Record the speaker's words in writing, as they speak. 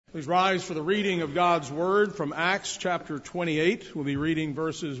Please rise for the reading of God's Word from Acts chapter 28. We'll be reading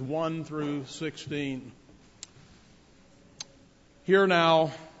verses 1 through 16. Hear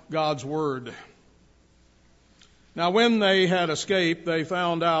now God's Word. Now when they had escaped, they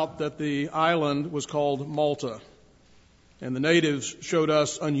found out that the island was called Malta. And the natives showed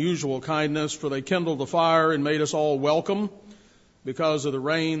us unusual kindness, for they kindled a fire and made us all welcome because of the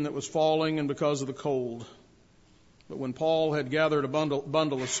rain that was falling and because of the cold. But when Paul had gathered a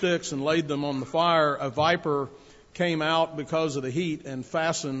bundle of sticks and laid them on the fire, a viper came out because of the heat and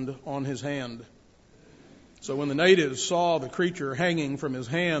fastened on his hand. So when the natives saw the creature hanging from his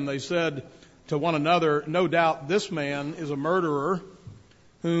hand, they said to one another, "No doubt this man is a murderer,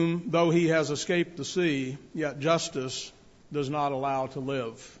 whom, though he has escaped the sea, yet justice does not allow to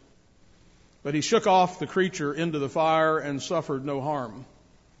live." But he shook off the creature into the fire and suffered no harm.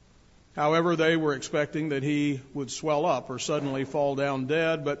 However, they were expecting that he would swell up or suddenly fall down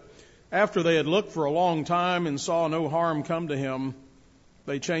dead, but after they had looked for a long time and saw no harm come to him,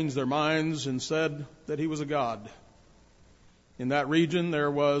 they changed their minds and said that he was a god. In that region there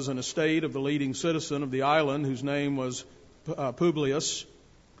was an estate of the leading citizen of the island, whose name was Publius,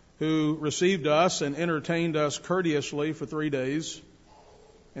 who received us and entertained us courteously for 3 days.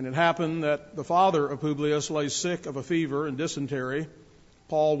 And it happened that the father of Publius lay sick of a fever and dysentery.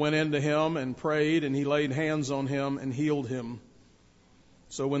 Paul went in to him and prayed, and he laid hands on him and healed him.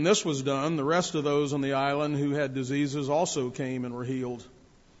 So when this was done, the rest of those on the island who had diseases also came and were healed.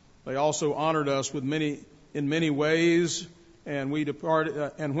 They also honored us in many ways, and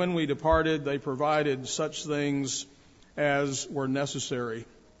when we departed, they provided such things as were necessary.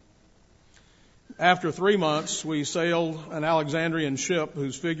 After 3 months, we sailed an Alexandrian ship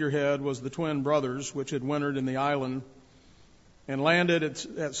whose figurehead was the twin brothers, which had wintered in the island, and landed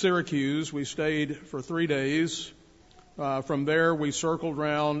at Syracuse. We stayed for 3 days. From there, we circled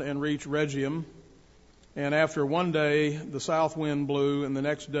round and reached Rhegium. And after 1 day, the south wind blew, and the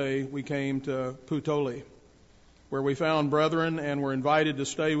next day we came to Puteoli, where we found brethren and were invited to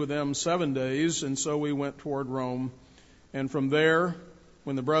stay with them 7 days. And so we went toward Rome. And from there,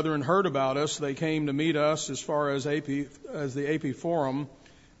 when the brethren heard about us, they came to meet us as far as the AP Forum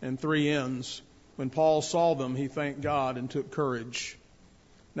and 3 Inns. When Paul saw them, he thanked God and took courage.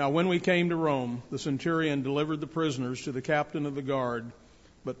 Now when we came to Rome, the centurion delivered the prisoners to the captain of the guard,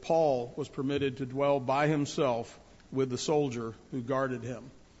 but Paul was permitted to dwell by himself with the soldier who guarded him.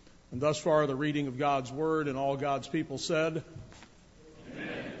 And thus far the reading of God's word, and all God's people said,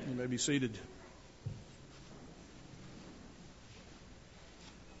 Amen. You may be seated.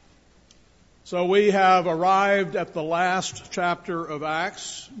 So we have arrived at the last chapter of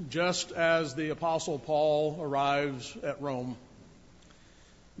Acts, just as the Apostle Paul arrives at Rome.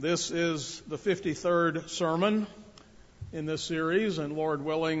 This is the 53rd sermon in this series, and Lord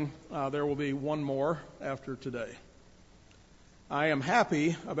willing, there will be one more after today. I am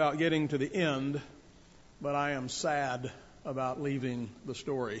happy about getting to the end, but I am sad about leaving the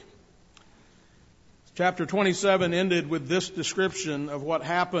story. Chapter 27 ended with this description of what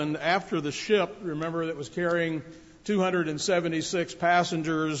happened after the ship, remember, that was carrying 276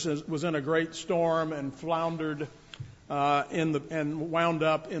 passengers, was in a great storm and floundered and wound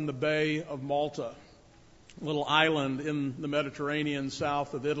up in the Bay of Malta, a little island in the Mediterranean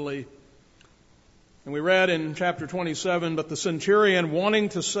south of Italy. And we read in chapter 27, but the centurion, wanting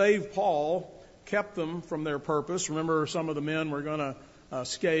to save Paul, kept them from their purpose. Remember, some of the men were going to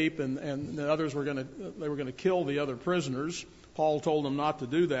escape, and the others were going to kill the other prisoners. Paul told them not to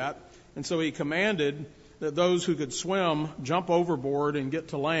do that, and so he commanded that those who could swim jump overboard and get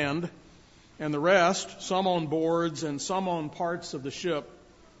to land, and the rest, some on boards and some on parts of the ship.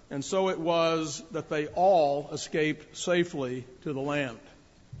 And so it was that they all escaped safely to the land.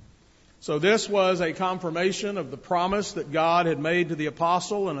 So this was a confirmation of the promise that God had made to the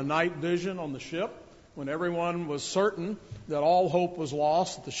apostle in a night vision on the ship, when everyone was certain that all hope was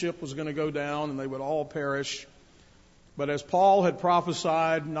lost, that the ship was going to go down and they would all perish. But as Paul had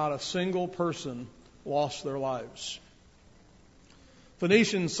prophesied, not a single person lost their lives.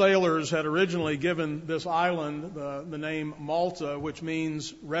 Phoenician sailors had originally given this island the name Malta, which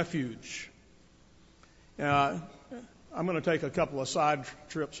means refuge. I'm going to take a couple of side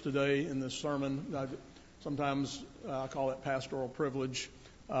trips today in this sermon. Sometimes I call it pastoral privilege.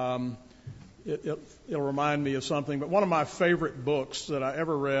 It'll remind me of something. But one of my favorite books that I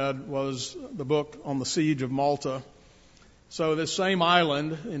ever read was the book on the Siege of Malta. So this same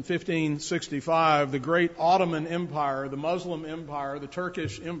island in 1565, the great Ottoman Empire, the Muslim Empire, the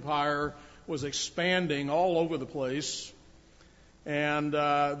Turkish Empire was expanding all over the place. And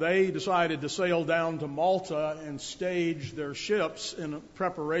they decided to sail down to Malta and stage their ships in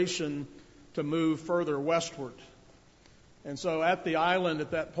preparation to move further westward. And so at the island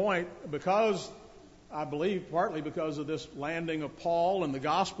at that point, because, I believe, partly because of this landing of Paul and the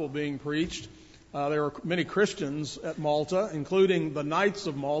gospel being preached, there were many Christians at Malta, including the Knights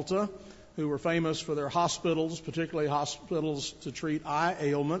of Malta, who were famous for their hospitals, particularly hospitals to treat eye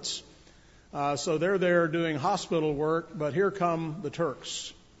ailments. So they're there doing hospital work, but here come the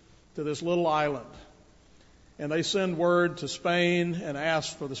Turks to this little island. And they send word to Spain and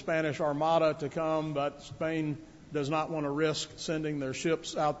ask for the Spanish Armada to come, but Spain does not want to risk sending their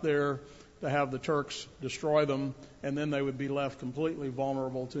ships out there to have the Turks destroy them, and then they would be left completely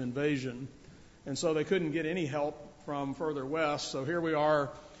vulnerable to invasion. And so they couldn't get any help from further west. So here we are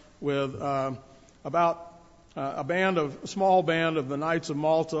with about a small band of the Knights of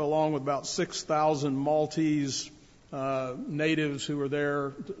Malta, along with about 6,000 Maltese natives who were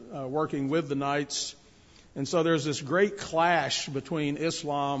there working with the Knights. And so there's this great clash between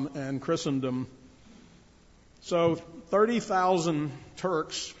Islam and Christendom. So 30,000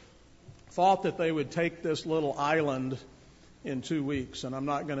 Turks thought that they would take this little island in 2 weeks. And I'm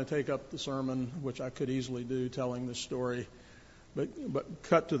not going to take up the sermon, which I could easily do telling this story, but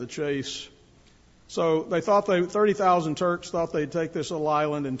cut to the chase. So 30,000 Turks thought they'd take this little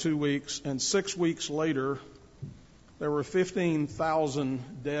island in 2 weeks, and 6 weeks later, there were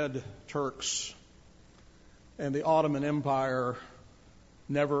 15,000 dead Turks, and the Ottoman Empire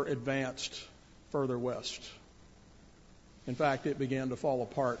never advanced further west. In fact, it began to fall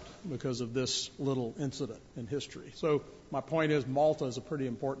apart because of this little incident in history. So my point is, Malta is a pretty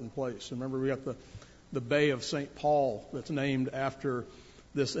important place. Remember, we got the Bay of St. Paul that's named after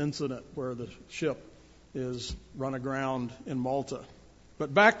this incident where the ship is run aground in Malta.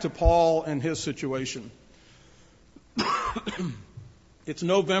 But back to Paul and his situation. It's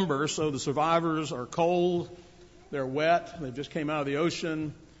November, so the survivors are cold, they're wet, they just came out of the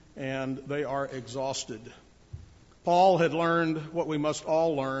ocean, and they are exhausted. Paul had learned what we must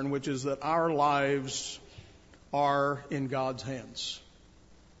all learn, which is that our lives are in God's hands.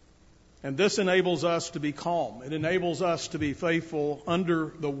 And this enables us to be calm. It enables us to be faithful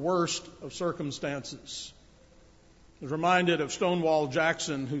under the worst of circumstances. I was reminded of Stonewall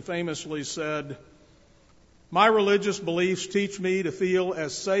Jackson, who famously said, "My religious beliefs teach me to feel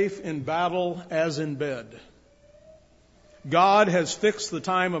as safe in battle as in bed. God has fixed the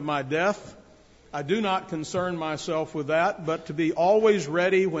time of my death. I do not concern myself with that, but to be always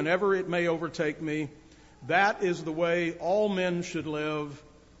ready whenever it may overtake me. That is the way all men should live,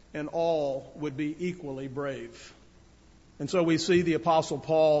 and all would be equally brave." And so we see the Apostle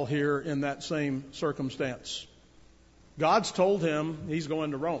Paul here in that same circumstance. God's told him he's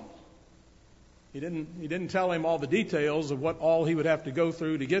going to Rome. He didn't tell him all the details of what all he would have to go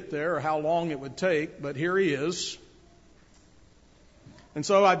through to get there or how long it would take, but here he is. And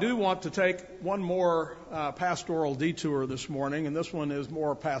so I do want to take one more pastoral detour this morning, and this one is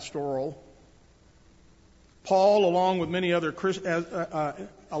more pastoral. Paul, along with many other Christians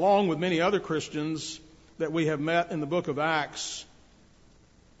that we have met in the book of Acts,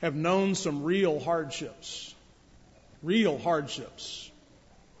 have known some real hardships. Real hardships.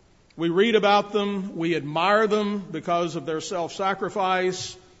 We read about them, we admire them because of their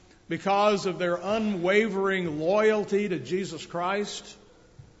self-sacrifice, because of their unwavering loyalty to Jesus Christ.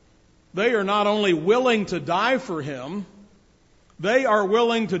 They are not only willing to die for Him, they are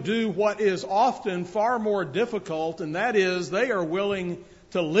willing to do what is often far more difficult, and that is they are willing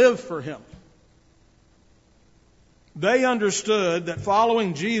to live for Him. They understood that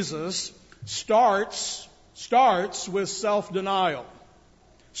following Jesus starts with self-denial,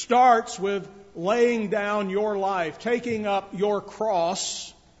 starts with laying down your life, taking up your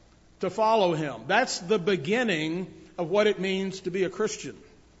cross to follow Him. That's the beginning of what it means to be a Christian.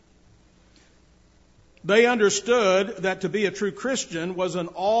 They understood that to be a true Christian was an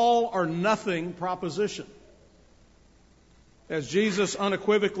all or nothing proposition. As Jesus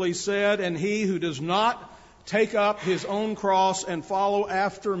unequivocally said, "And he who does not take up his own cross and follow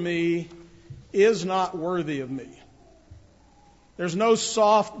after me is not worthy of me." There's no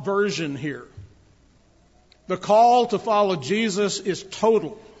soft version here. The call to follow Jesus is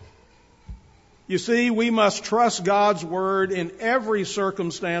total. You see, we must trust God's word in every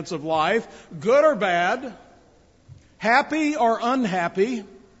circumstance of life, good or bad, happy or unhappy,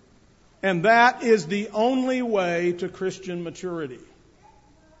 and that is the only way to Christian maturity.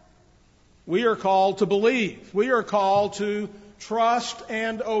 We are called to believe. We are called to trust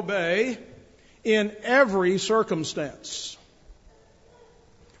and obey in every circumstance.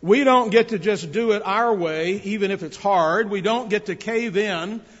 We don't get to just do it our way, even if it's hard. We don't get to cave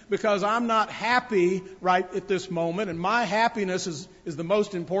in because I'm not happy right at this moment, and my happiness is the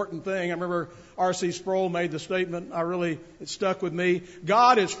most important thing. I remember R.C. Sproul made the statement, it stuck with me.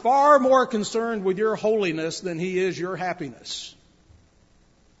 God is far more concerned with your holiness than He is your happiness.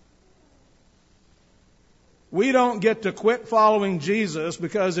 We don't get to quit following Jesus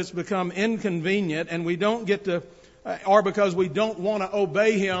because it's become inconvenient, and we don't get to, or because we don't want to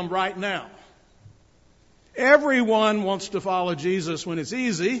obey Him right now. Everyone wants to follow Jesus when it's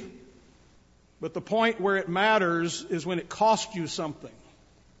easy, but the point where it matters is when it costs you something.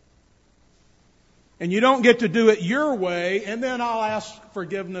 And you don't get to do it your way, and then I'll ask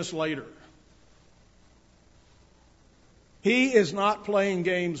forgiveness later. He is not playing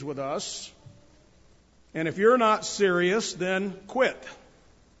games with us. And if you're not serious, then quit.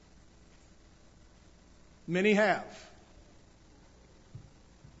 Many have.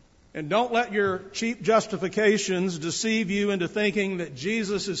 And don't let your cheap justifications deceive you into thinking that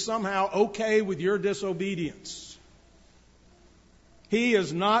Jesus is somehow okay with your disobedience. He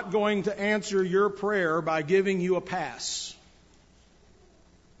is not going to answer your prayer by giving you a pass.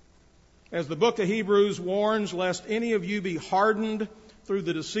 As the book of Hebrews warns, lest any of you be hardened through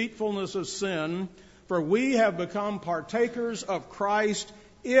the deceitfulness of sin, for we have become partakers of Christ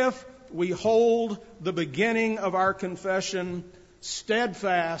if we hold the beginning of our confession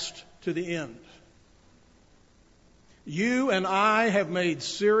steadfast to the end. You and I have made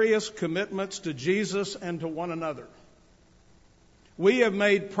serious commitments to Jesus and to one another. We have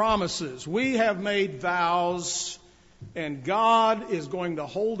made promises. We have made vows. And God is going to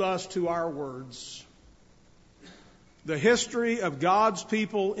hold us to our words. The history of God's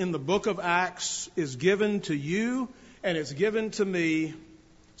people in the book of Acts is given to you and it's given to me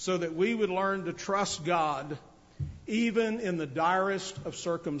so that we would learn to trust God even in the direst of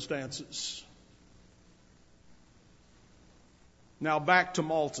circumstances. Now back to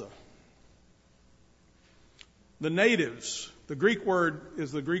Malta. The natives, the Greek word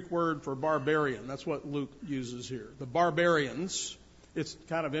is the Greek word for barbarian. That's what Luke uses here. The barbarians, it's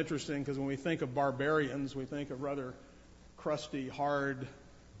kind of interesting because when we think of barbarians, we think of rather crusty, hard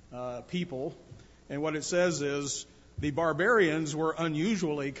people. And what it says is the barbarians were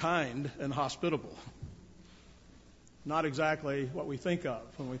unusually kind and hospitable. Not exactly what we think of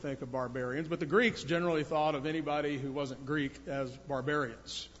when we think of barbarians, but the Greeks generally thought of anybody who wasn't Greek as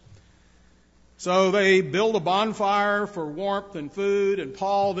barbarians. So they build a bonfire for warmth and food, and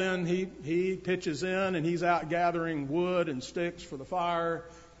Paul then he pitches in and he's out gathering wood and sticks for the fire.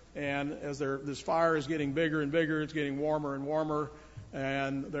 And as this fire is getting bigger and bigger, it's getting warmer and warmer.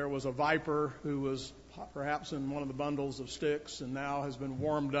 And there was a viper who was perhaps in one of the bundles of sticks and now has been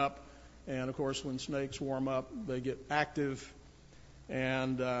warmed up. And of course, when snakes warm up, they get active.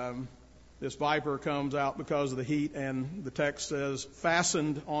 And this viper comes out because of the heat, and the text says,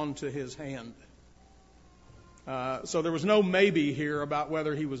 fastened onto his hand. So there was no maybe here about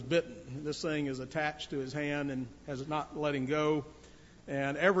whether he was bitten. This thing is attached to his hand and has not letting go.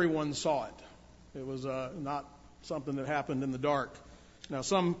 And everyone saw it. It was not something that happened in the dark. Now,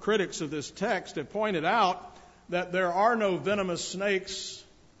 some critics of this text have pointed out that there are no venomous snakes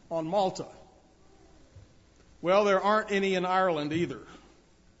on Malta. Well, there aren't any in Ireland either,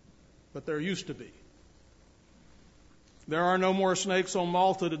 but there used to be. There are no more snakes on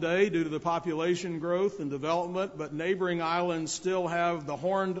Malta today due to the population growth and development, but neighboring islands still have the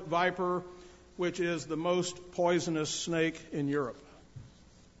horned viper, which is the most poisonous snake in Europe.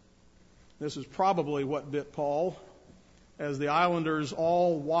 This is probably what bit Paul, as the islanders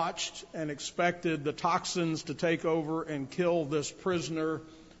all watched and expected the toxins to take over and kill this prisoner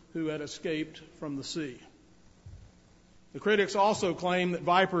who had escaped from the sea. The critics also claim that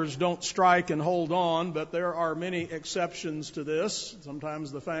vipers don't strike and hold on, but there are many exceptions to this.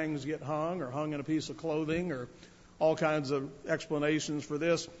 Sometimes the fangs get hung or hung in a piece of clothing or all kinds of explanations for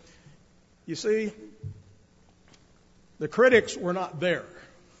this. You see, the critics were not there,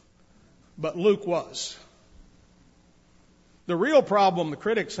 but Luke was. The real problem the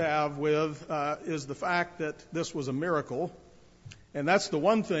critics have with is the fact that this was a miracle, and that's the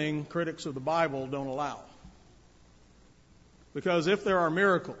one thing critics of the Bible don't allow. Because if there are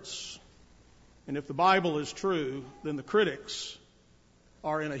miracles, and if the Bible is true, then the critics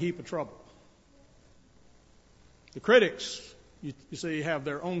are in a heap of trouble. The critics, you see, have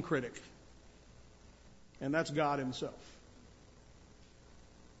their own critic, and that's God Himself.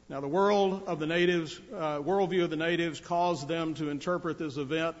 Now, the worldview of the natives caused them to interpret this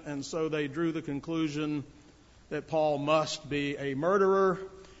event, and so they drew the conclusion that Paul must be a murderer,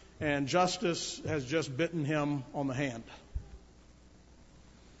 and justice has just bitten him on the hand.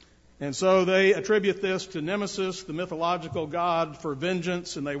 And so they attribute this to Nemesis, the mythological god for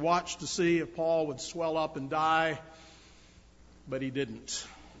vengeance, and they watched to see if Paul would swell up and die, but he didn't.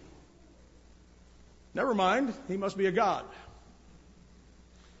 Never mind, he must be a god.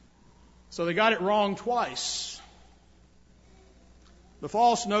 So they got it wrong twice. The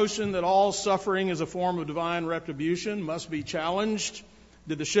false notion that all suffering is a form of divine retribution must be challenged.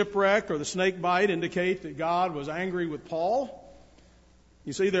 Did the shipwreck or the snake bite indicate that God was angry with Paul?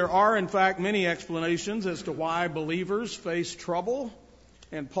 You see, there are, in fact, many explanations as to why believers face trouble.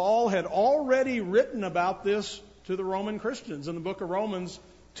 And Paul had already written about this to the Roman Christians in the book of Romans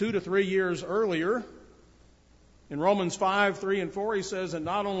 2 to 3 years earlier. In Romans 5, 3 and 4, he says, and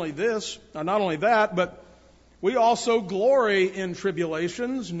not only that, but we also glory in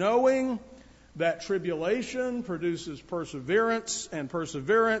tribulations, knowing that tribulation produces perseverance, and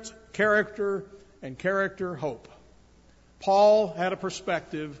perseverance, character, and character, hope. Paul had a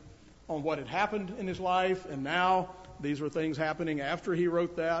perspective on what had happened in his life, and now these were things happening after he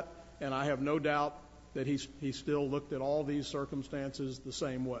wrote that, and I have no doubt that he still looked at all these circumstances the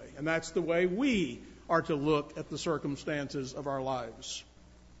same way. And that's the way we are to look at the circumstances of our lives.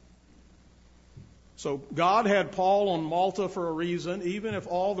 So God had Paul on Malta for a reason, even if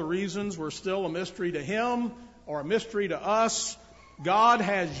all the reasons were still a mystery to him or a mystery to us. God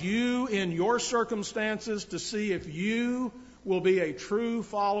has you in your circumstances to see if you will be a true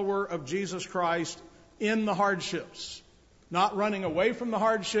follower of Jesus Christ in the hardships. Not running away from the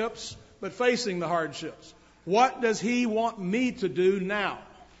hardships, but facing the hardships. What does he want me to do now?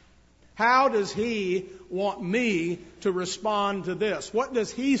 How does he want me to respond to this? What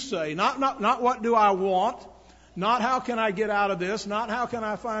does he say? Not what do I want, not how can I get out of this, not how can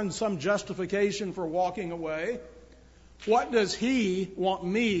I find some justification for walking away. What does he want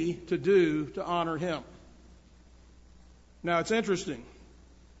me to do to honor him? Now it's interesting.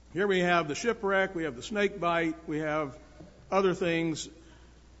 Here we have the shipwreck, we have the snake bite, we have other things.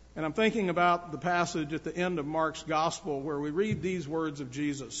 And I'm thinking about the passage at the end of Mark's gospel where we read these words of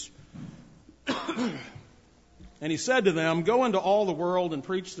Jesus. And he said to them, go into all the world and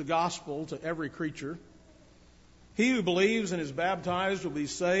preach the gospel to every creature. He who believes and is baptized will be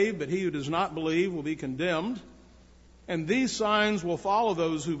saved, but he who does not believe will be condemned. And these signs will follow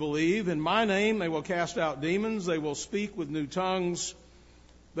those who believe. In my name they will cast out demons. They will speak with new tongues.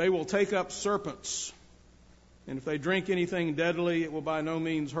 They will take up serpents. And if they drink anything deadly, it will by no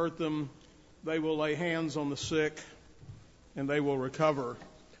means hurt them. They will lay hands on the sick, and they will recover.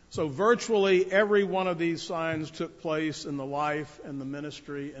 So virtually every one of these signs took place in the life and the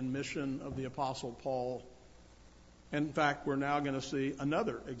ministry and mission of the Apostle Paul. In fact, we're now going to see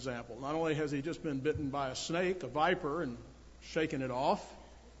another example. Not only has he just been bitten by a snake, a viper, and shaken it off,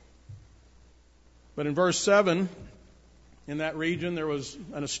 but in verse 7, in that region there was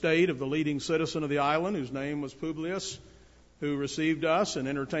an estate of the leading citizen of the island, whose name was Publius, who received us and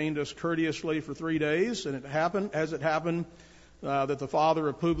entertained us courteously for 3 days. And it happened, that the father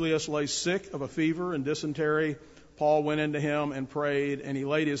of Publius lay sick of a fever and dysentery. Paul went into him and prayed, and he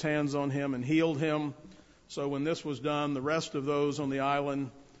laid his hands on him and healed him. So when this was done, the rest of those on the island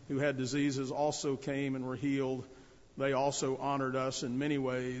who had diseases also came and were healed. They also honored us in many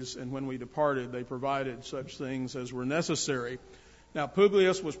ways, and when we departed, they provided such things as were necessary. Now,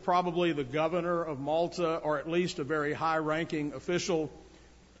 Publius was probably the governor of Malta, or at least a very high-ranking official,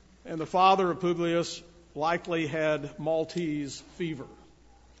 and the father of Publius likely had Maltese fever,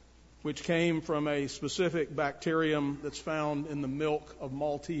 which came from a specific bacterium that's found in the milk of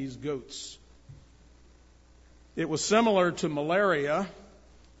Maltese goats. It was similar to malaria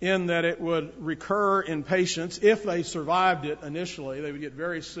in that it would recur in patients if they survived it initially. They would get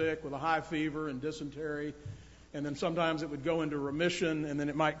very sick with a high fever and dysentery, and then sometimes it would go into remission, and then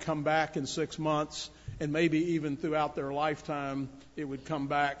it might come back in 6 months, and maybe even throughout their lifetime it would come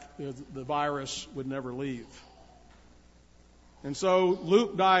back. The virus would never leave. And so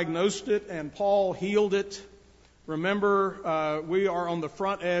Luke diagnosed it, and Paul healed it. Remember, we are on the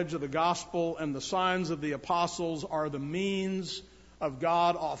front edge of the gospel, and the signs of the apostles are the means of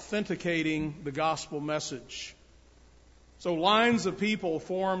God authenticating the gospel message. So lines of people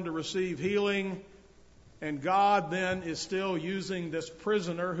form to receive healing, and God then is still using this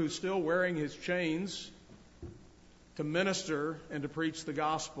prisoner who's still wearing his chains to minister and to preach the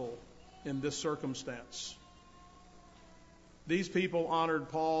gospel in this circumstance. These people honored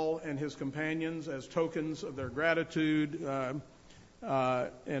Paul and his companions as tokens of their gratitude,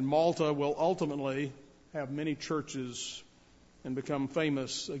 and Malta will ultimately have many churches and become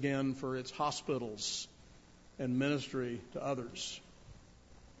famous again for its hospitals and ministry to others.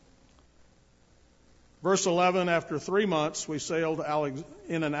 Verse 11, after 3 months, we sailed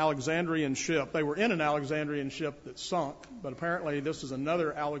in an Alexandrian ship. They were in an Alexandrian ship that sunk, but apparently this is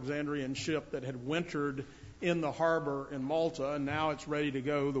another Alexandrian ship that had wintered in the harbor in Malta, and now it's ready to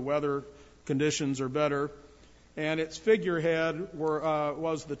go. The weather conditions are better. And its figurehead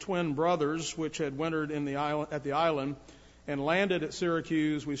was the twin brothers, which had wintered at the island and landed at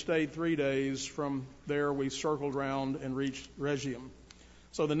Syracuse. We stayed 3 days. From there, we circled around and reached Rhegium.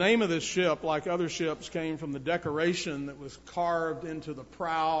 So the name of this ship, like other ships, came from the decoration that was carved into the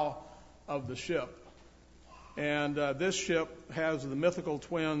prow of the ship. And this ship has the mythical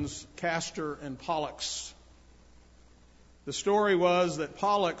twins Castor and Pollux. The story was that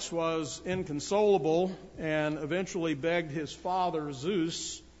Pollux was inconsolable and eventually begged his father,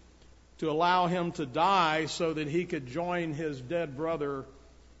 Zeus, to allow him to die so that he could join his dead brother,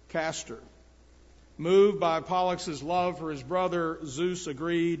 Castor. Moved by Pollux's love for his brother, Zeus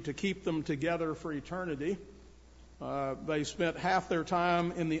agreed to keep them together for eternity. They spent half their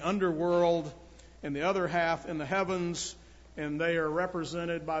time in the underworld and the other half in the heavens, and they are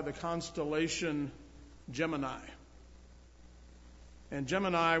represented by the constellation Gemini. And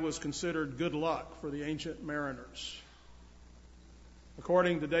Gemini was considered good luck for the ancient mariners.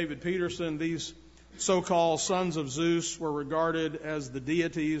 According to David Peterson, these so-called sons of Zeus were regarded as the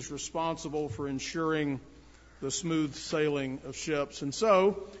deities responsible for ensuring the smooth sailing of ships. And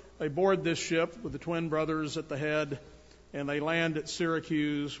so they board this ship with the twin brothers at the head, and they land at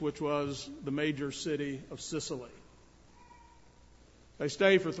Syracuse, which was the major city of Sicily. They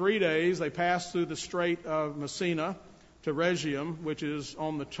stay for 3 days. They pass through the Strait of Messina to Rhegium, which is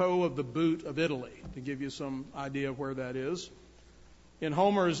on the toe of the boot of Italy, to give you some idea of where that is. In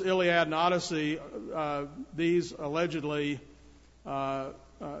Homer's Iliad and Odyssey, these allegedly,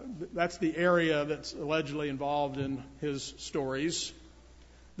 that's the area that's allegedly involved in his stories.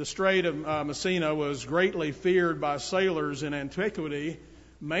 The Strait of Messina was greatly feared by sailors in antiquity,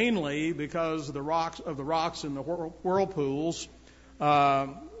 mainly because of the rocks in the whirlpools,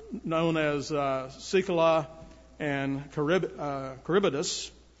 known as Cycla and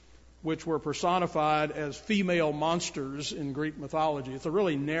Charybdis, which were personified as female monsters in Greek mythology. It's a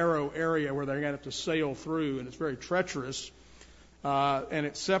really narrow area where they're going to have to sail through, and it's very treacherous. And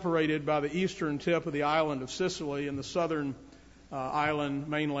it's separated by the eastern tip of the island of Sicily and the southern island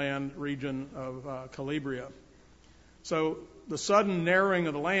mainland region of Calabria. So the sudden narrowing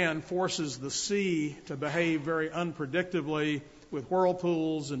of the land forces the sea to behave very unpredictably, with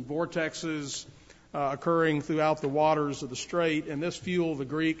whirlpools and vortexes occurring throughout the waters of the strait, and this fueled the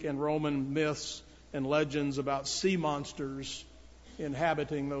Greek and Roman myths and legends about sea monsters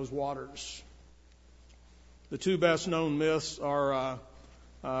inhabiting those waters. The two best known myths are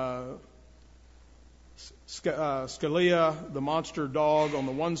Scalia, the monster dog on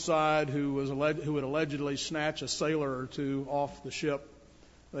the one side, who would allegedly snatch a sailor or two off the ship.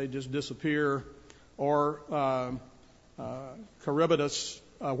 They just disappear. Or Charybdis,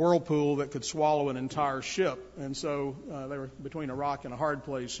 a whirlpool that could swallow an entire ship. And so they were between a rock and a hard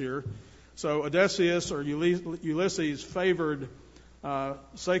place here. So Odysseus or Ulysses favored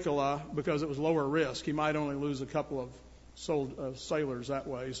Cycla because it was lower risk. He might only lose a couple of sailors that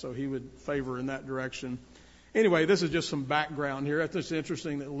way, so he would favor in that direction. Anyway, this is just some background here. It's just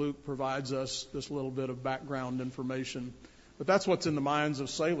interesting that Luke provides us this little bit of background information. But that's what's in the minds of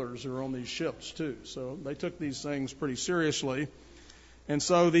sailors who are on these ships, too. So they took these things pretty seriously. And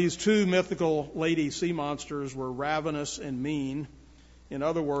so these two mythical lady sea monsters were ravenous and mean. In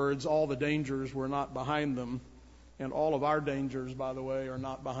other words, all the dangers were not behind them. And all of our dangers, by the way, are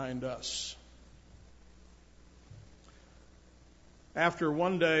not behind us. After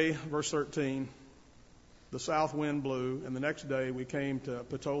one day, verse 13, the south wind blew, and the next day we came to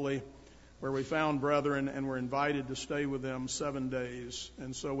Puteoli, where we found brethren and were invited to stay with them 7 days.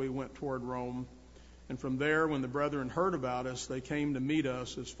 And so we went toward Rome. And from there, when the brethren heard about us, they came to meet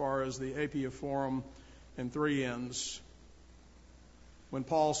us as far as the Appia Forum and Three Inns. When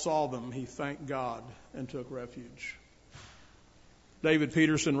Paul saw them, he thanked God and took refuge. David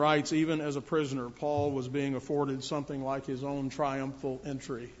Peterson writes, even as a prisoner, Paul was being afforded something like his own triumphal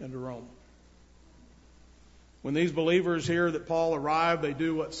entry into Rome. When these believers hear that Paul arrived, they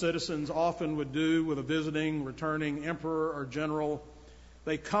do what citizens often would do with a visiting, returning emperor or general.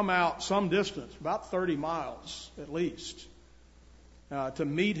 They come out some distance, about 30 miles at least, to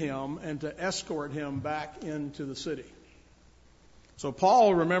meet him and to escort him back into the city. So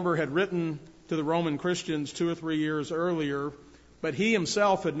Paul, remember, had written to the Roman Christians 2 or 3 years earlier, but he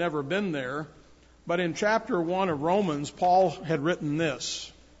himself had never been there. But in chapter 1 of Romans, Paul had written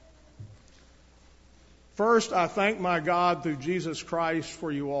this. First, I thank my God through Jesus Christ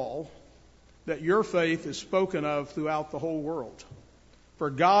for you all, that your faith is spoken of throughout the whole world. For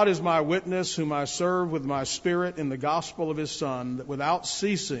God is my witness, whom I serve with my spirit in the gospel of his Son, that without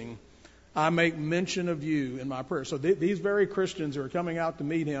ceasing I make mention of you in my prayer. So these very Christians who are coming out to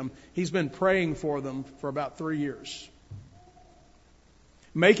meet him, he's been praying for them for about 3 years.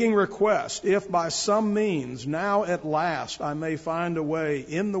 Making request, if by some means now at last I may find a way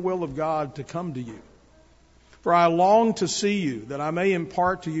in the will of God to come to you. For I long to see you, that I may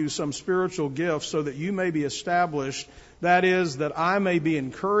impart to you some spiritual gifts, so that you may be established, that is, that I may be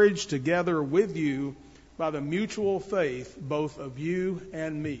encouraged together with you by the mutual faith both of you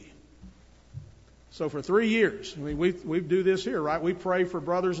and me. So for 3 years, I mean, we do this here, right? We pray for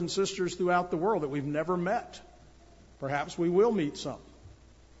brothers and sisters throughout the world that we've never met. Perhaps we will meet some.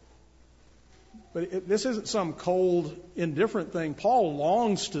 But this isn't some cold, indifferent thing. Paul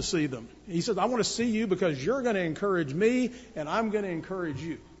longs to see them. He says, I want to see you because you're going to encourage me and I'm going to encourage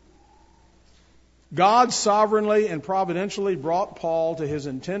you. God sovereignly and providentially brought Paul to his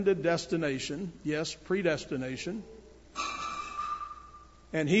intended destination. Yes, predestination.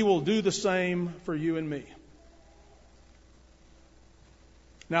 And he will do the same for you and me.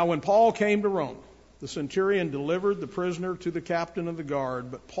 Now, when Paul came to Rome, the centurion delivered the prisoner to the captain of the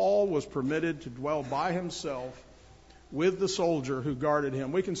guard, but Paul was permitted to dwell by himself with the soldier who guarded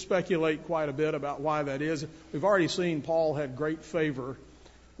him. We can speculate quite a bit about why that is. We've already seen Paul had great favor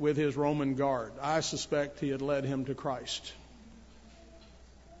with his Roman guard. I suspect he had led him to Christ.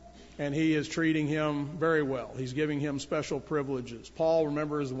 And he is treating him very well. He's giving him special privileges. Paul,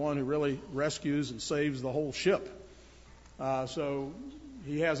 remember, is the one who really rescues and saves the whole ship. So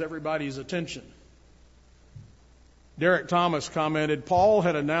he has everybody's attention. Derek Thomas commented, Paul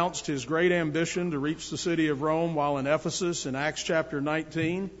had announced his great ambition to reach the city of Rome while in Ephesus in Acts chapter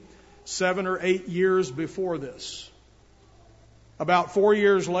 19, 7 or 8 years before this. About 4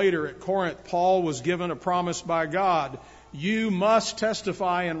 years later at Corinth, Paul was given a promise by God, you must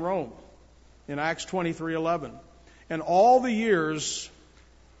testify in Rome, in Acts 23:11. And all the years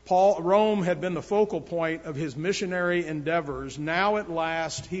Rome had been the focal point of his missionary endeavors. Now at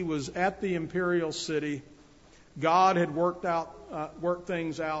last he was at the imperial city. God had worked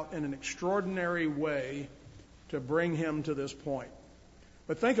things out in an extraordinary way to bring him to this point.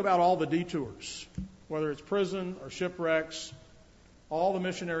 But think about all the detours, whether it's prison or shipwrecks, all the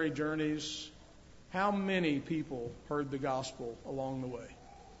missionary journeys. How many people heard the gospel along the way?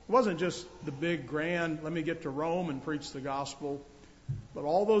 It wasn't just the big grand, let me get to Rome and preach the gospel, but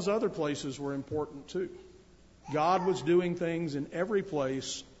all those other places were important too. God was doing things in every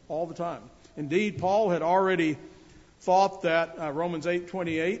place all the time. Indeed, Paul had already thought that, Romans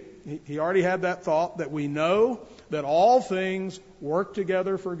 8:28, he already had that thought that we know that all things work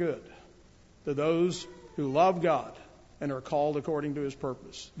together for good to those who love God and are called according to his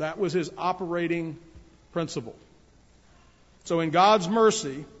purpose. That was his operating principle. So in God's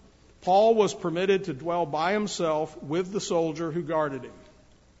mercy, Paul was permitted to dwell by himself with the soldier who guarded him.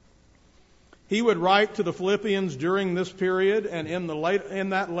 He would write to the Philippians during this period, and in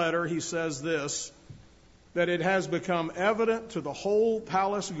that letter he says this, that it has become evident to the whole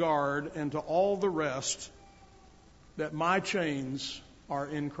palace guard and to all the rest that my chains are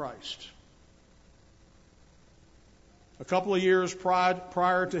in Christ. A couple of years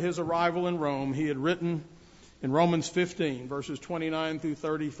prior to his arrival in Rome, he had written in Romans 15, verses 29 through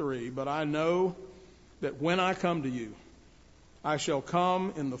 33, but I know that when I come to you, I shall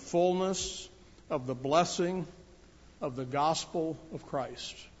come in the fullness of the blessing of the gospel of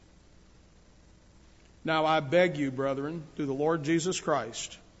Christ. Now I beg you, brethren, through the Lord Jesus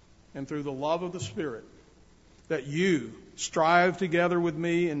Christ and through the love of the Spirit, that you strive together with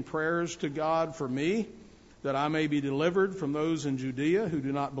me in prayers to God for me, that I may be delivered from those in Judea who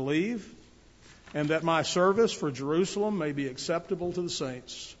do not believe, and that my service for Jerusalem may be acceptable to the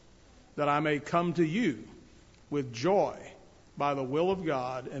saints, that I may come to you with joy by the will of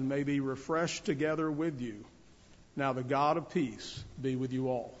God and may be refreshed together with you. Now the God of peace be with you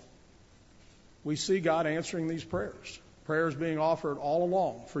all. We see God answering these prayers. Prayers being offered all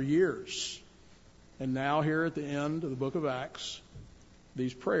along for years. And now here at the end of the book of Acts,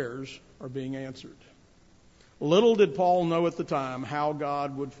 these prayers are being answered. Little did Paul know at the time how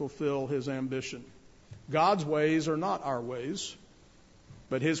God would fulfill his ambition. God's ways are not our ways,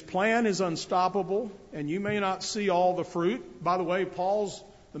 but his plan is unstoppable, and you may not see all the fruit. By the way,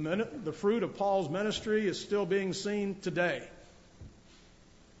 the fruit of Paul's ministry is still being seen today,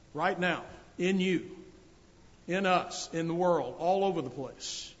 right now, in you, in us, in the world, all over the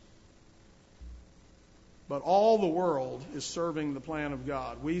place. But all the world is serving the plan of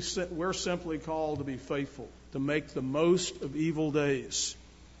God. We're simply called to be faithful, to make the most of evil days.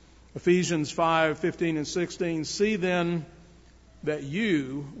 Ephesians 5:15 and 16, see then that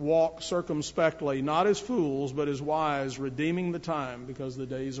you walk circumspectly, not as fools, but as wise, redeeming the time, because the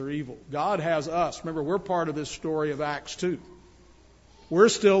days are evil. God has us. Remember, we're part of this story of Acts 2. We're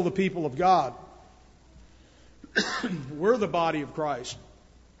still the people of God. We're the body of Christ.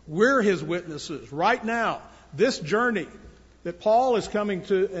 We're His witnesses. Right now, this journey that Paul is coming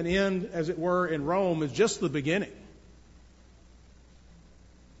to an end, as it were, in Rome is just the beginning.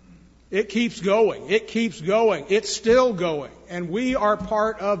 It keeps going. It keeps going. It's still going. And we are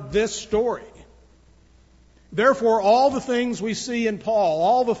part of this story. Therefore, all the things we see in Paul,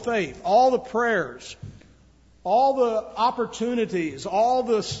 all the faith, all the prayers, all the opportunities, all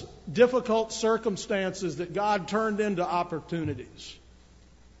the difficult circumstances that God turned into opportunities,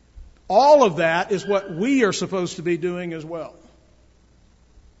 all of that is what we are supposed to be doing as well.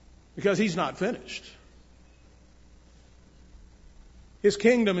 Because He's not finished. His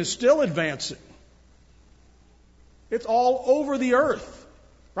kingdom is still advancing. It's all over the earth.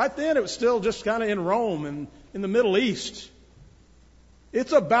 Right then it was still just kind of in Rome and in the Middle East.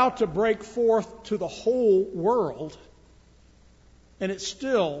 It's about to break forth to the whole world, and it's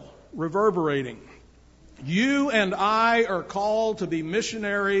still reverberating. You and I are called to be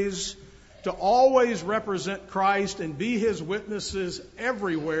missionaries, to always represent Christ and be His witnesses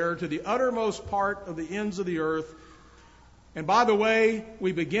everywhere to the uttermost part of the ends of the earth. And by the way,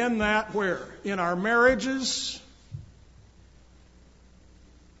 we begin that where? In our marriages,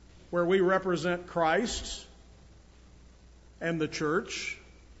 where we represent Christ and the church.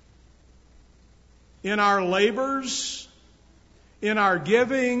 In our labors, in our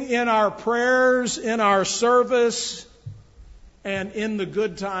giving, in our prayers, in our service, and in the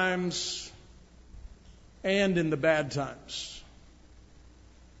good times and in the bad times.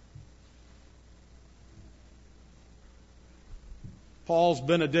 Paul's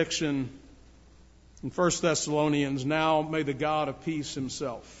benediction in 1 Thessalonians, now may the God of peace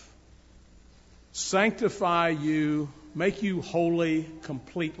Himself sanctify you, make you holy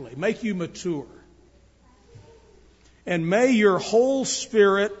completely, make you mature. And may your whole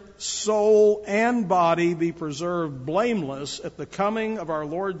spirit, soul, and body be preserved blameless at the coming of our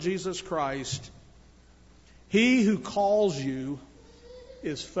Lord Jesus Christ. He who calls you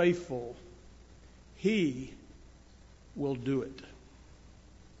is faithful. He will do it.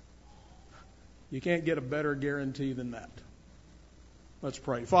 You can't get a better guarantee than that. Let's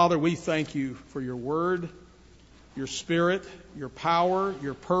pray. Father, we thank You for Your word, Your spirit, Your power,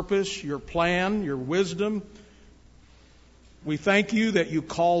 Your purpose, Your plan, Your wisdom. We thank You that You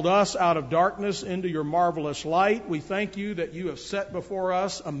called us out of darkness into Your marvelous light. We thank You that You have set before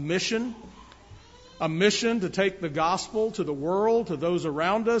us a mission to take the gospel to the world, to those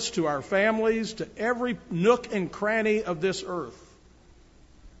around us, to our families, to every nook and cranny of this earth.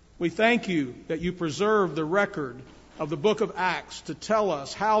 We thank You that You preserved the record of the book of Acts to tell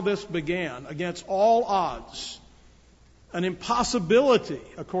us how this began against all odds, an impossibility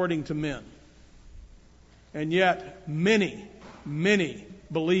according to men. And yet many, many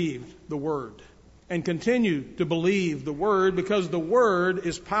believed the word and continue to believe the word because the word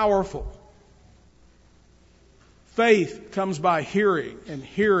is powerful. Faith comes by hearing, and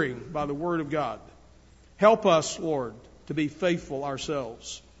hearing by the word of God. Help us, Lord, to be faithful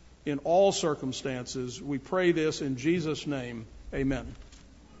ourselves in all circumstances. We pray this in Jesus' name. Amen.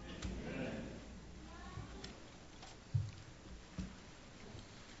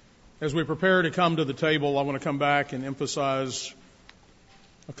 As we prepare to come to the table, I want to come back and emphasize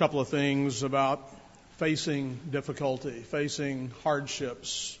a couple of things about facing difficulty, facing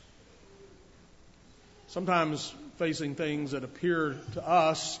hardships. Sometimes facing things that appear to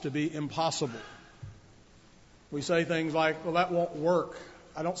us to be impossible. We say things like, well, that won't work.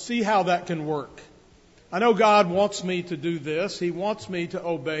 I don't see how that can work. I know God wants me to do this. He wants me to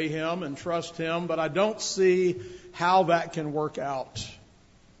obey Him and trust Him, but I don't see how that can work out.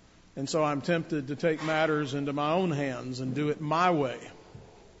 And so I'm tempted to take matters into my own hands and do it my way.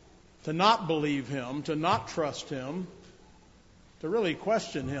 To not believe Him, to not trust Him, to really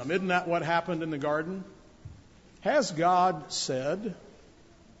question Him. Isn't that what happened in the garden? Has God said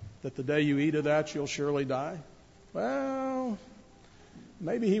that the day you eat of that you'll surely die? Well,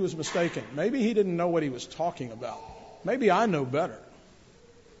 maybe He was mistaken. Maybe He didn't know what He was talking about. Maybe I know better.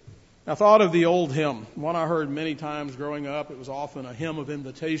 I thought of the old hymn, one I heard many times growing up. It was often a hymn of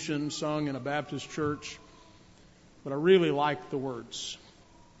invitation sung in a Baptist church, but I really liked the words.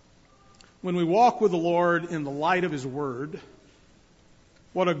 When we walk with the Lord in the light of His word,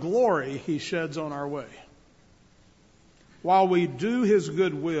 what a glory He sheds on our way. While we do His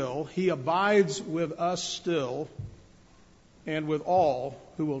good will, He abides with us still and with all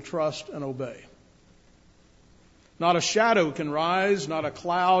who will trust and obey. Not a shadow can rise, not a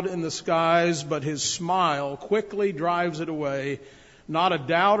cloud in the skies, but his smile quickly drives it away. Not a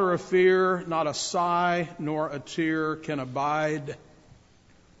doubt or a fear, not a sigh nor a tear can abide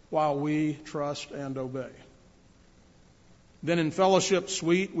while we trust and obey. Then in fellowship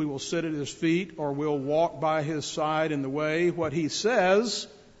sweet we will sit at his feet, or we'll walk by his side in the way. What he says,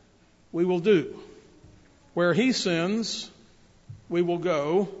 we will do. Where he sends, we will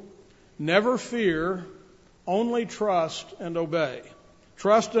go. Never fear, only trust and obey.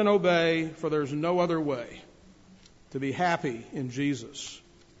 Trust and obey, for there's no other way to be happy in Jesus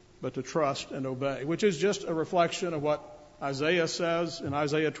but to trust and obey, which is just a reflection of what Isaiah says in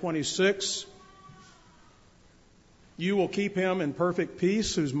Isaiah 26. You will keep him in perfect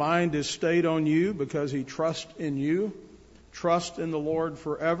peace whose mind is stayed on you because he trusts in you. Trust in the Lord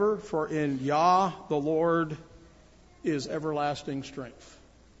forever, for in Yah the Lord is everlasting strength.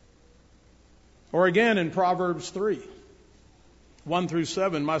 Or again in Proverbs 3,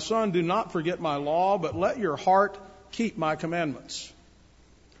 1-7, my son, do not forget my law, but let your heart keep my commandments.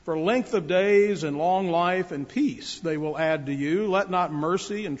 For length of days and long life and peace they will add to you. Let not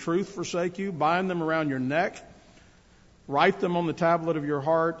mercy and truth forsake you. Bind them around your neck. Write them on the tablet of your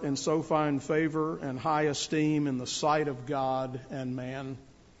heart, and so find favor and high esteem in the sight of God and man.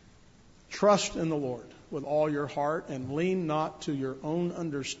 Trust in the Lord with all your heart, and lean not to your own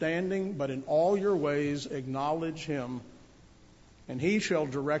understanding, but in all your ways acknowledge him, and he shall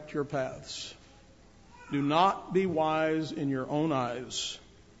direct your paths. Do not be wise in your own eyes.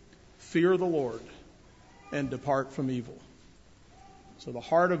 Fear the Lord and depart from evil. So the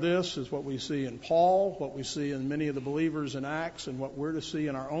heart of this is what we see in Paul, what we see in many of the believers in Acts, and what we're to see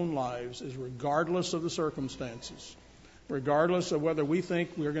in our own lives is regardless of the circumstances, regardless of whether we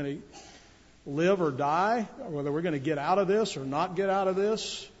think we're going to live or die, or whether we're going to get out of this or not get out of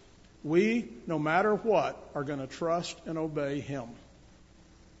this, we, no matter what, are going to trust and obey him.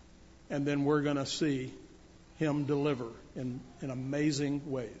 And then we're going to see him deliver in amazing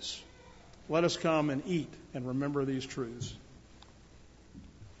ways. Let us come and eat and remember these truths.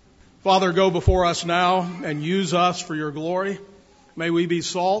 Father, go before us now and use us for your glory. May we be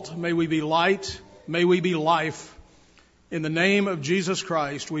salt, may we be light, may we be life. In the name of Jesus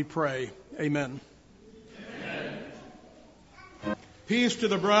Christ we pray. Amen. Amen. Peace to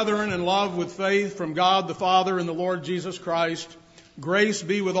the brethren and love with faith from God the Father and the Lord Jesus Christ. Grace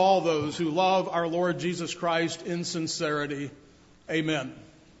be with all those who love our Lord Jesus Christ in sincerity. Amen.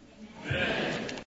 Amen.